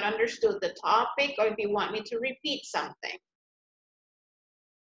have not understood the topic or if you want me to repeat something.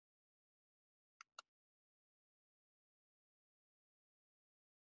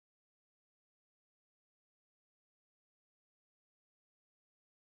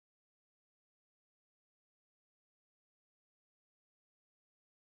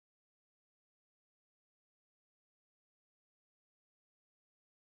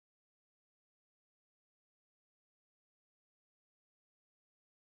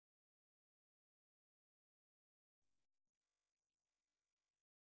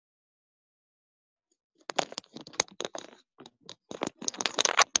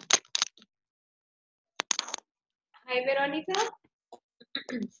 Hi, Verónica.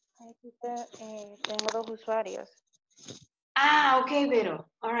 Ay, teacher, tengo dos usuarios. Ah, okay, Vero.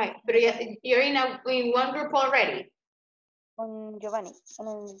 All right. Pero you're in one group already. Con Giovanni, en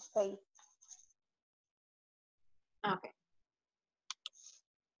el 6. Okay.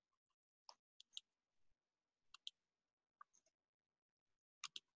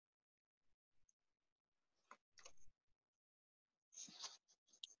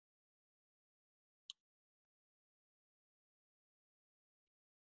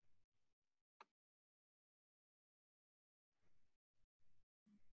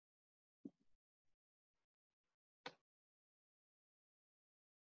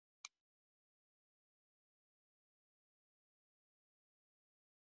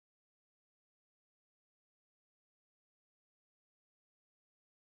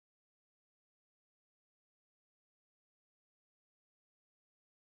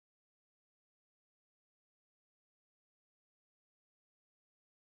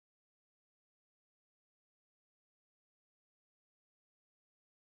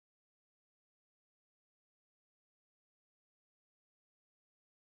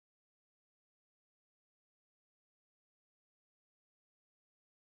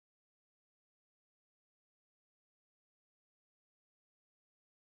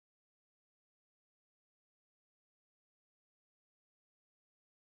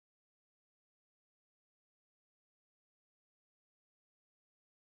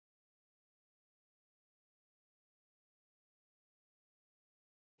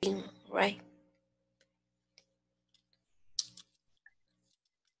 Right.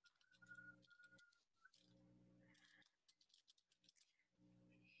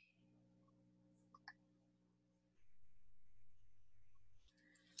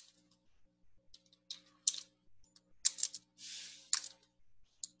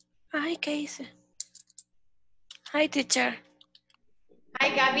 Hi, Casey. Hi, teacher. Hi,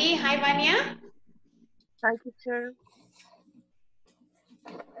 Gaby. Hi, Vania. Hi, teacher.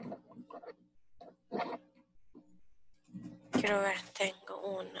 Quiero ver,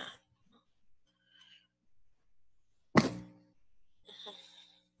 tengo una.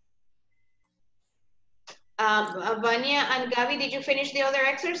 Vania and Gaby, did you finish the other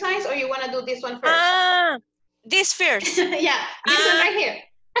exercise or you want to do this one first? Ah, this first. Yeah, this one right here.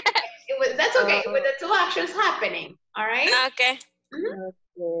 That's okay, with the two actions happening, all right? Okay.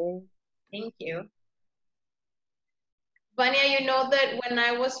 Okay. Thank you. Vania, you know that when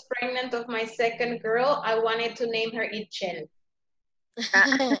I was pregnant of my second girl, I wanted to name her Itchel.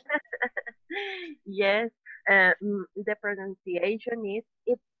 Yes, the pronunciation is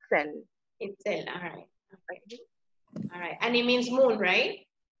itself. Itzel, all right. Okay. All right, and it means moon, right?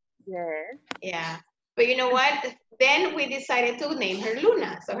 Yes. Yeah, but you know what? Then we decided to name her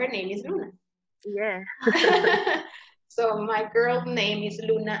Luna, so her name is Luna. Yeah. So my girl name is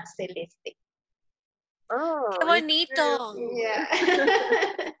Luna Celeste. Oh, Qué bonito. Yeah.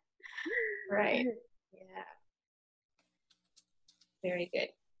 Right. Yeah. Very good.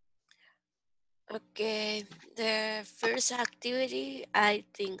 Okay, the first activity, I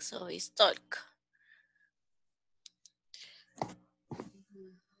think so, is talk. Okay.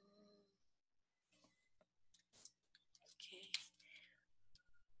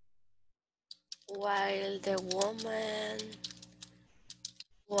 While the woman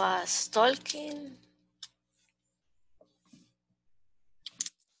was talking.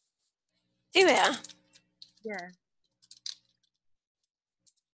 Sí, vea. Yeah.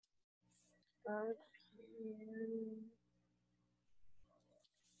 Okay.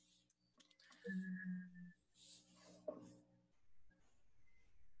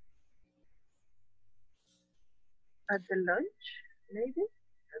 At the lunch, maybe?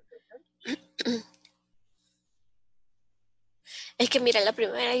 At the lunch? Es que mira, la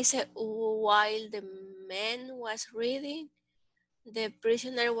primera dice, while the man was reading, the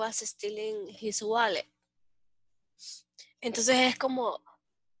prisoner was stealing his wallet. Entonces es como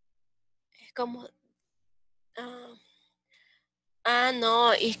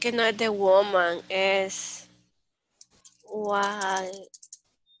No, es que no es the woman, es while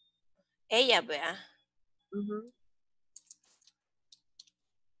ella, vea.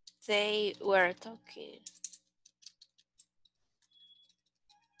 They were talking.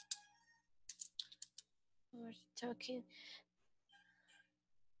 Were talking.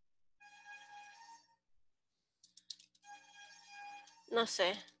 No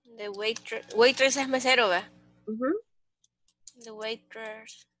sé. The waitress es mesero, ¿ve? The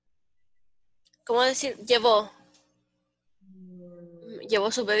waitress. ¿Cómo decir? Llevó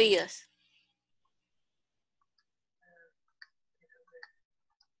sus bebidas.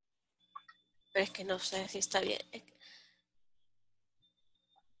 Pero es que no sé si está bien.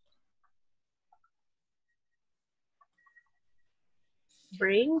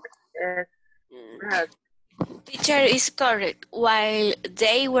 Bring bread. Teacher is correct. While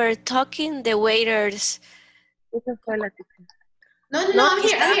they were talking, the waiters. Esa fue la teacher. No, I'm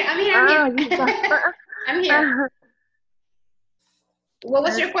here. I'm here. What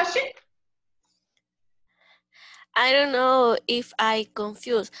was your question? I don't know if I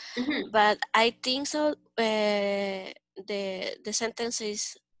confused, but I think so. The sentence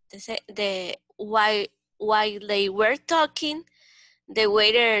is the while they were talking, the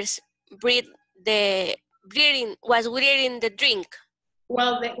waiters was breathing the drink.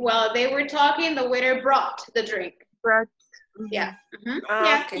 While they were talking, the waiter brought the drink. Brought. Yeah.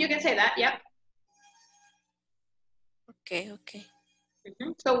 Yeah, okay. You can say that. Yeah. Okay.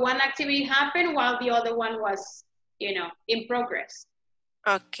 So one activity happened while the other one was, in progress.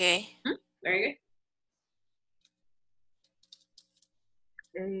 Okay. Very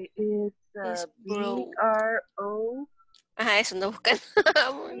good. It's B-R-O. Ajá, eso no buscan.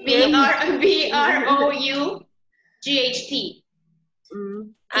 B-R-O-U-G-H-T.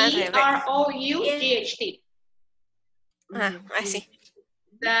 B-R-O-U-G-H-T. I see.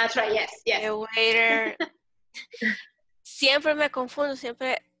 That's right, yes. The waiter. Siempre me confundo,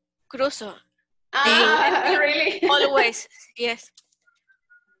 siempre cruzo. Really? Always, yes.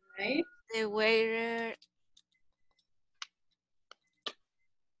 Right. The waiter.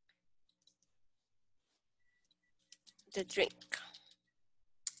 The drink.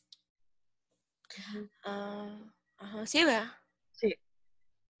 Sí, ¿verdad? Sí.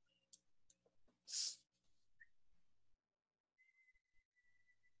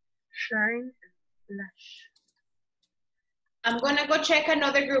 Shine, flash. I'm gonna go check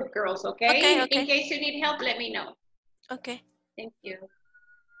another group, girls, okay? Okay. In case you need help, let me know. Okay. Thank you.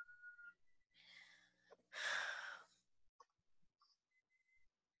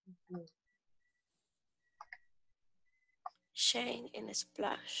 Shine and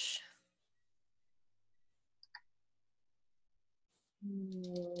splash.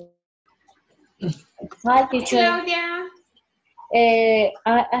 Hi, teacher. Claudia. I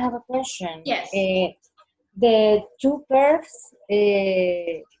have a question. Yes. The two verbs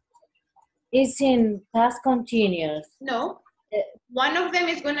is in past continuous. No. One of them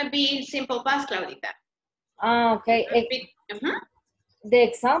is going to be in simple past, Claudita. Okay. The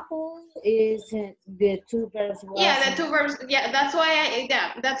example is the two verbs. Yeah, the two verbs. Yeah, that's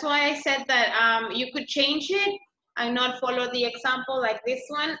why I said that you could change it and not follow the example like this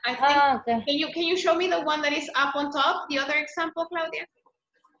one. I think. Okay. Can you show me the one that is up on top? The other example, Claudia.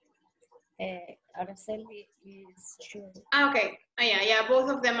 Araceli is sure. Okay. Yeah.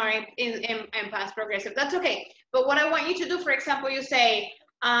 Both of them are in past progressive. That's okay. But what I want you to do, for example, you say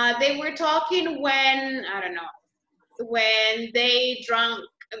they were talking when, I don't know, when they drank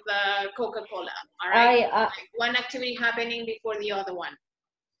the Coca-Cola. All right. One activity happening before the other one.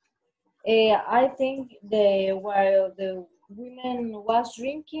 I think while the women was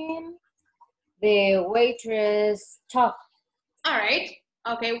drinking, the waitress talked. All right.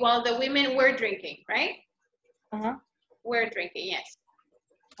 Okay. While the women were drinking, right? Were drinking. Yes.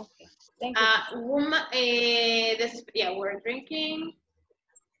 Okay. Thank you. We're drinking.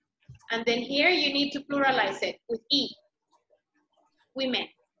 And then here you need to pluralize it with E. Women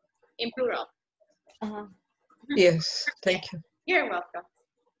in plural. Yes, thank you. You're welcome.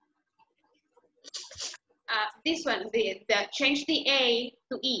 This one, change the A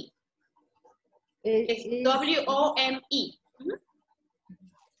to E. It's W-O-M-E.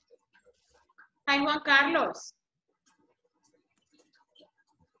 Hi, Juan Carlos.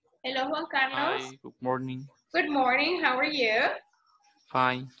 Hello, Juan Carlos. Hi, good morning. Good morning. How are you?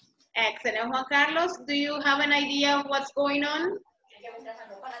 Fine. Excellent. Juan Carlos, do you have an idea of what's going on?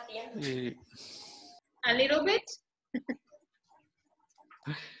 A little bit?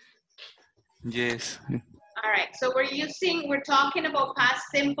 Yes. All right. So we're talking about past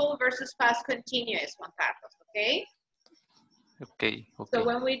simple versus past continuous, Juan Carlos, Okay? Okay, So okay.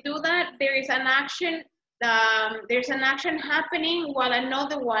 when we do that, there is an action, there's an action happening while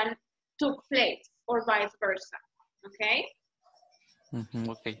another one took place, or vice versa. Okay?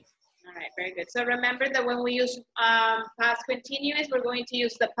 Okay. All right, very good. So remember that when we use past continuous, we're going to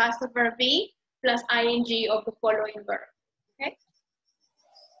use the past of verb be plus ing of the following verb. Okay?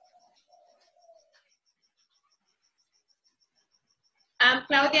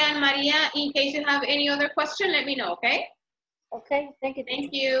 Claudia and Maria, in case you have any other question, let me know, okay? Okay, thank you.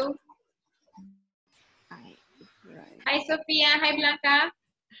 Thank you. Hi, Sophia. Hi, Blanca.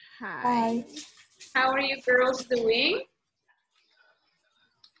 Hi. How are you girls doing?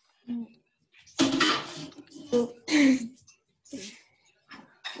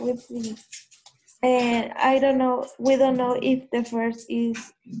 With me. And I don't know, we don't know if the first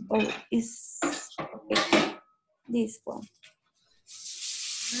is or is okay, this one.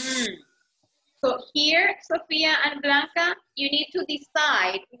 So here, Sophia and Blanca, you need to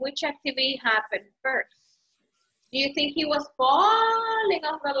decide which activity happened first. Do you think he was falling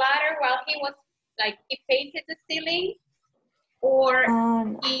off the ladder while he was, like, he painted the ceiling? Or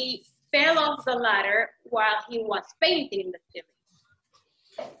No. he fell off the ladder while he was painting the ceiling?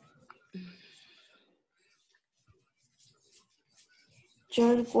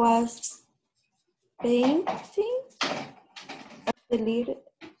 George was painting the leader.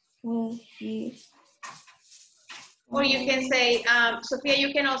 Well, he. Or you can say, Sophia,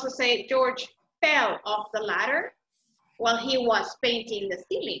 you can also say George fell off the ladder while he was painting the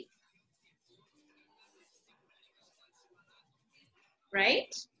ceiling.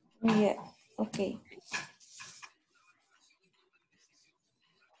 Right? Yeah, okay.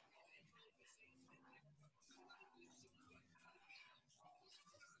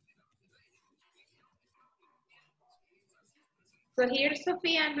 So here,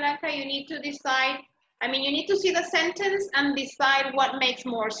 Sophia and Blanca, you need to decide, you need to see the sentence and decide what makes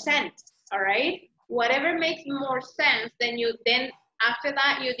more sense, all right? Whatever makes more sense, then after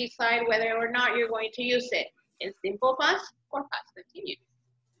that, you decide whether or not you're going to use it in simple past or past continuous.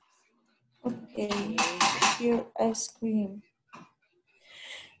 Okay, here ice cream.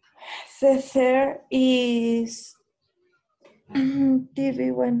 The third is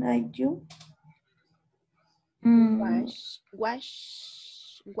TV when I do. Watch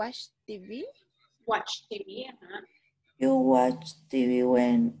TV. Watch TV, You watch TV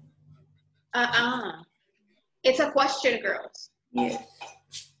when? It's a question, girls. Yes.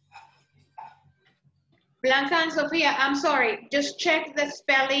 Blanca and Sophia, I'm sorry, just check the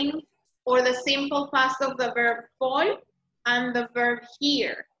spelling or the simple past of the verb fall and the verb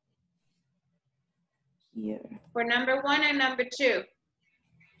hear. Here. For number 1 and number 2.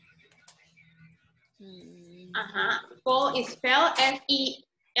 Fall is spelled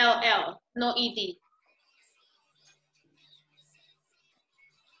F-E-L-L, no E-D.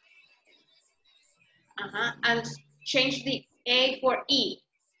 And change the A for E.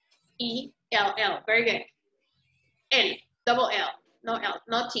 E-L-L, very good. L, double L, no L,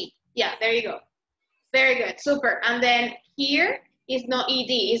 no T. Yeah, there you go. Very good, super. And then here is no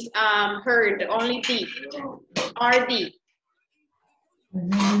ED, is heard, only D. RD.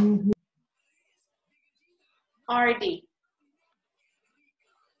 RD.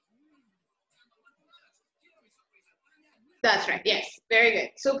 That's right, yes, very good,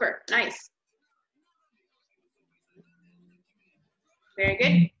 super, nice. Very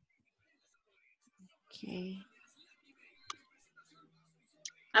good. Okay.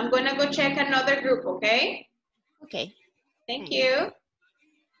 I'm gonna go check another group, okay? Okay. Thank you.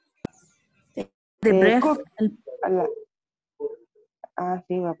 The breath.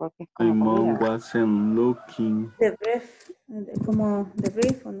 Sí, porque es My como mom comida. wasn't looking. The breath, como the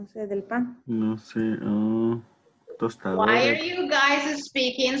brief, o no sé, del pan. No sé, Why tostadores. are you guys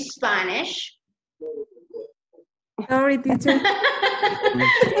speaking Spanish? Sorry, teacher.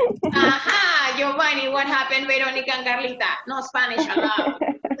 Aha, Giovanni, what happened, Veronica and Carlita? No Spanish allowed.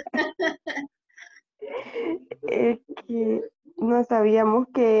 Es que no sabíamos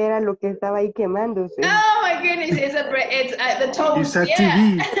qué era lo que estaba ahí quemándose. Oh my goodness, it's the toast. It's a yeah.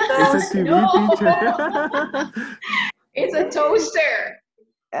 TV. It's a TV, No. teacher. It's a toaster.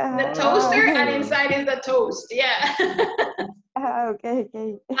 The toaster and inside is the toast. Yeah. Okay.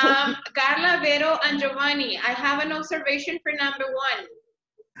 Carla, Vero, and Giovanni, I have an observation for number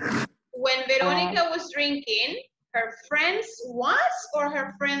 1. When Veronica was drinking, her friends was or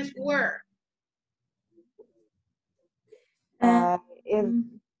her friends were?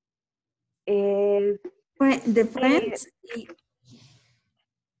 The friends.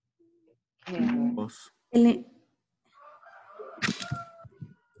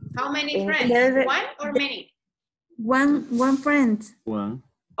 How many friends? 1 or many? One friend. One.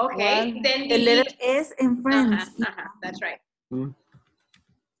 Okay, One. then The letter delete. S and friends. That's right. Mm.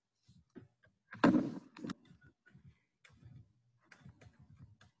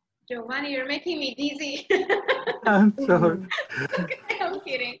 Giovanni, you're making me dizzy. I'm sorry. Okay, I'm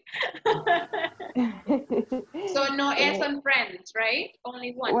kidding. So no S on friends, right?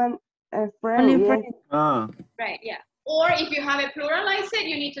 Only one. One friend, Only yes. friend. Ah, Right, yeah. Or if you have it pluralized,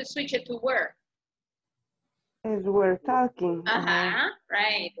 you need to switch it to were. As we're talking.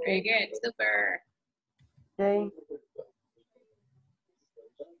 Right, very good, super. Okay.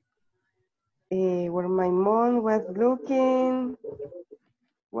 Where my mom was looking,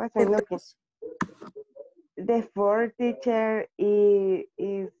 wasn't looking. The fourth teacher is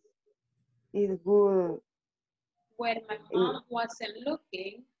good. When my mom wasn't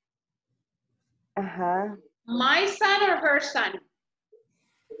looking. Uh-huh. My son or her son?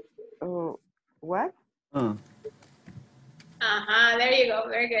 Oh, what? There you go,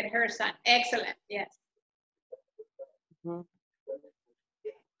 very good, her son. Excellent, yes.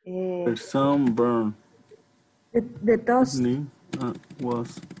 the sunburn. The toast.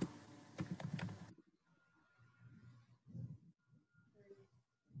 Was.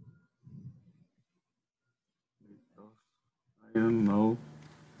 I don't know.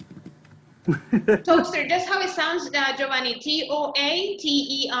 Toaster, just how it sounds, Giovanni.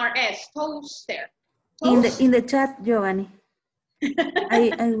 Toaters, toaster. In the chat, Giovanni.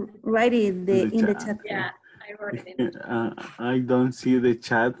 I write it in the chat. Yeah, I wrote it in. I don't see the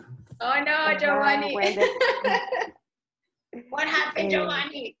chat. Oh no, Giovanni. What happened,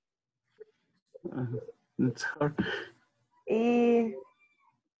 Giovanni? It's hard.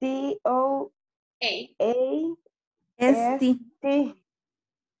 T-O-A-S-T.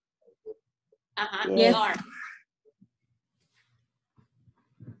 Yes.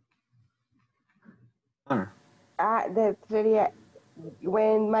 That sería,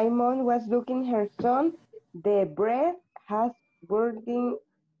 when my mom was looking her son, the bread has burning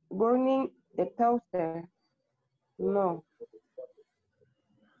the toaster. No.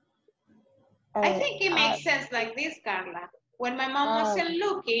 I think it makes sense like this, Carla. When my mom wasn't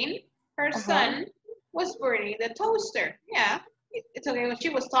looking, her son was burning the toaster. Yeah, it's okay. When she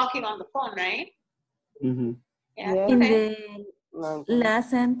was talking on the phone, right? Mm-hmm. Yeah. In Okay. the last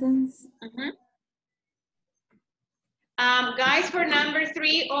sentence. Guys, for number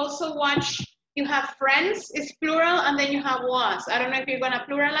 3, also watch. You have friends, is plural, and then you have was. I don't know if you're gonna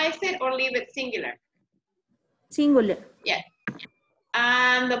pluralize it or leave it singular. Singular. Yeah.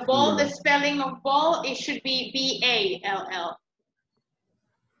 And the ball, the spelling of ball, it should be B-A-L-L.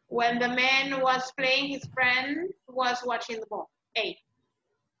 When the man was playing, his friend was watching the ball. A.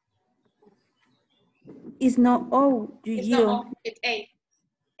 It's not O. It's not O, it's A.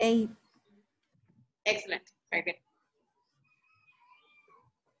 A. Excellent. Very good.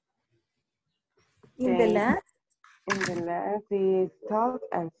 In the last? In the last is talk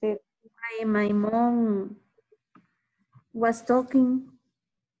and sit. My mom was talking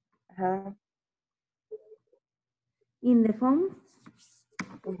in the phone.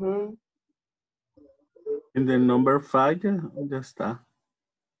 In the number 5, ya está.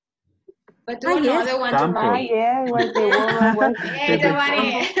 But do another one, Giovanni. Yeah, what the woman was. Hey,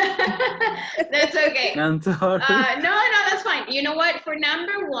 Giovanni. That's okay. I'm sorry. No, that's fine. You know what? For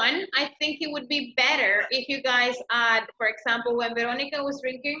number 1, I think it would be better if you guys add, for example, when Veronica was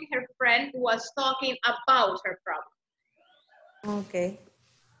drinking, her friend was talking about her problem. Okay.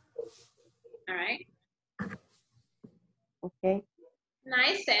 All right. Okay.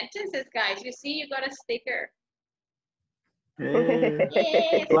 Nice sentences, guys. You see, you got a sticker.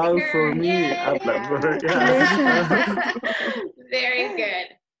 Yay, applause for me. Very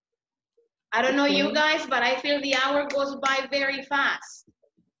good. I don't know you guys, but I feel the hour goes by very fast.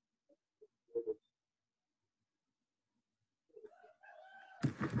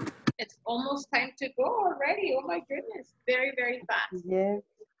 It's almost time to go already. Oh my goodness. Very, very fast. Yes.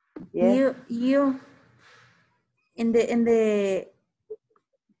 Yes. You in the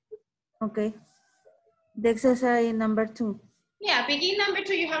okay. The exercise number 2. Yeah, begin number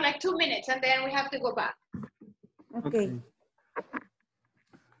 2, you have like 2 minutes and then we have to go back. Okay.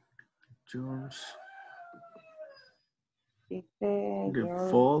 George. The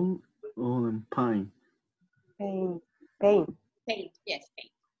fall on pine. Paint. Paint, yes,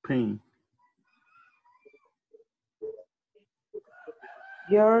 paint. Pain.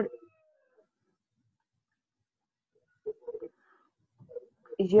 Your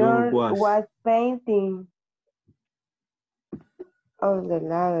was painting of the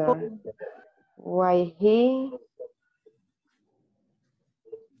ladder while he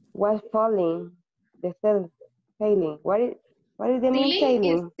was falling the stairs. Sailing. What is the mean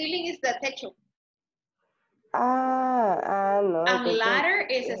sailing? Ceiling is the techo. No. And Entonces, ladder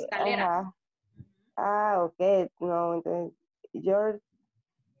es escalera. Ok. No, entonces, George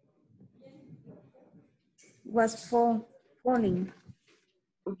Was falling.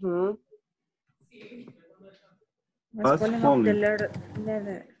 Was Was falling off the falling. ladder.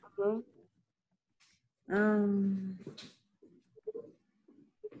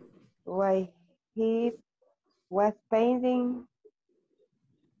 Why he was painting.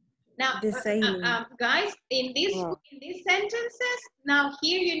 Now, The sailing. guys, in these sentences, now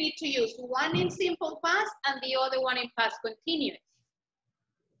here you need to use one in simple past and the other one in past continuous.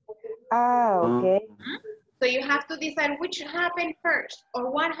 Okay. So you have to decide which happened first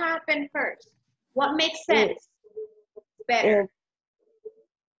or what happened first. What makes sense better?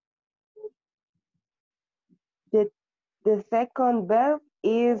 The second verb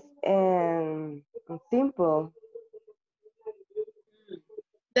is simple.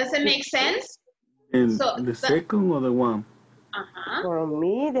 Does it make sense? And So the second or the one? For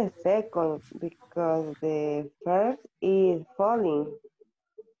me, the second, because the first is falling.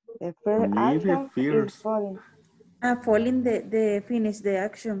 The first action is falling. Falling the finish, the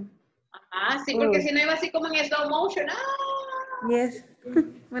action. Sí, porque si no iba así como en slow motion. Yes.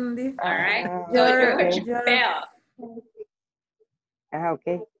 Buenos días. All right. George fell.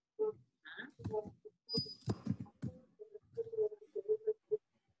 Okay.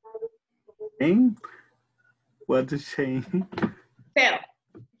 And what the saying? Fell.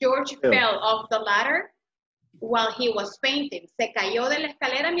 George fell off the ladder while he was painting. Se cayó de la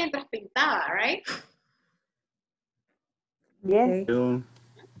escalera mientras pintaba, right? Yes.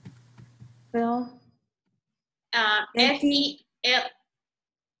 Fell. F-E-L.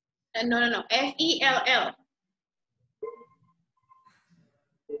 No. F-E-L-L.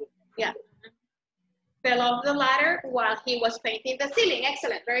 Yeah. Fell off the ladder while he was painting the ceiling.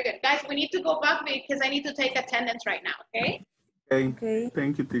 Excellent. Very good. Guys, we need to go back because I need to take attendance right now, okay? Okay.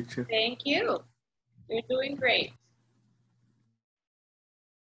 Thank you, teacher. Thank you. You're doing great.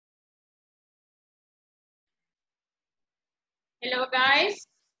 Hello, guys.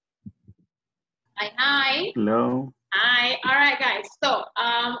 Hi. Hello. Hi. All right, guys. So,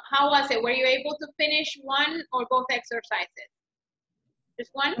 how was it? Were you able to finish one or both exercises?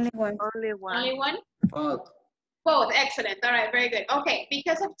 Just one? Only one. Only one? Both. Excellent. All right. Very good. Okay.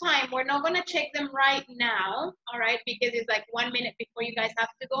 Because of time, we're not going to check them right now. All right. Because it's like 1 minute before you guys have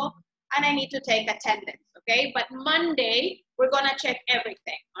to go. And I need to take attendance. Okay. But Monday, we're going to check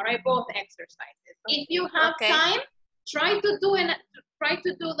everything. All right. Both exercises. If you have time, try to do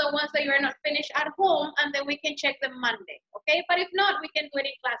the ones that you're not finished at home, and then we can check them Monday. Okay. But if not, we can do it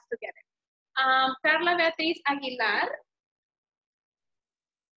in class together. Carla Beatriz Aguilar.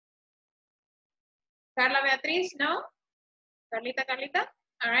 Carla Beatriz, no? Carlita,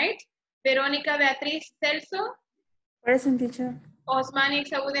 all right. Verónica Beatriz Celso. Present, teacher. Osmani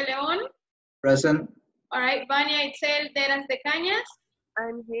Saúl de León. Present. All right. Vania Itzel Deras de Cañas.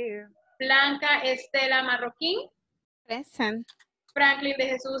 I'm here. Blanca Estela Marroquín. Present. Franklin de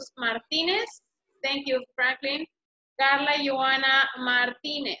Jesús Martínez. Thank you, Franklin. Carla Joana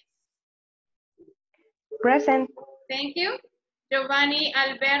Martínez. Present. Thank you. Giovanni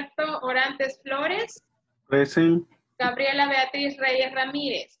Alberto Orantes Flores. Present. Gabriela Beatriz Reyes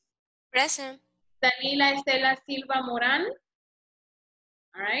Ramírez. Present. Danila Estela Silva Morán.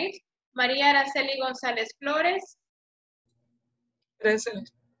 All right. María Araceli González Flores. Present.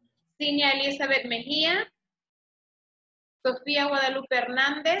 Cinia Elizabeth Mejía. Sofía Guadalupe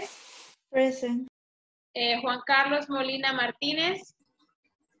Hernández. Present. Juan Carlos Molina Martínez.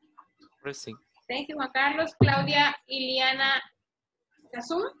 Present. Thank you, Juan Carlos. Claudia Iliana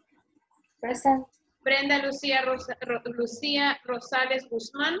Cazún. Present. Brenda Lucía Rosales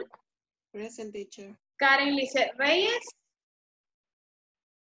Guzmán. Present, teacher. Karen Lizeth Reyes.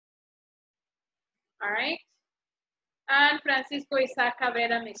 All right. And Francisco Isaac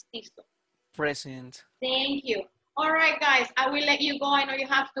Cabrera Mestizo. Present. Thank you. All right, guys, I will let you go. I know you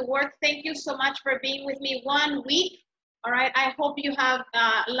have to work. Thank you so much for being with me 1 week. All right, I hope you have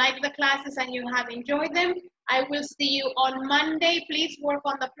liked the classes and you have enjoyed them. I will see you on Monday. Please work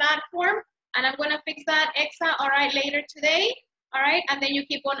on the platform. And I'm going to fix that Exa, all right, later today. All right, and then you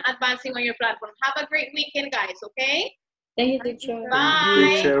keep on advancing on your platform. Have a great weekend, guys, okay? Thank you, teacher. Bye.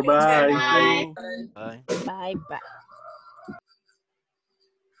 Teacher, bye. Bye. Bye. Bye bye.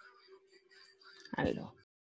 Hello.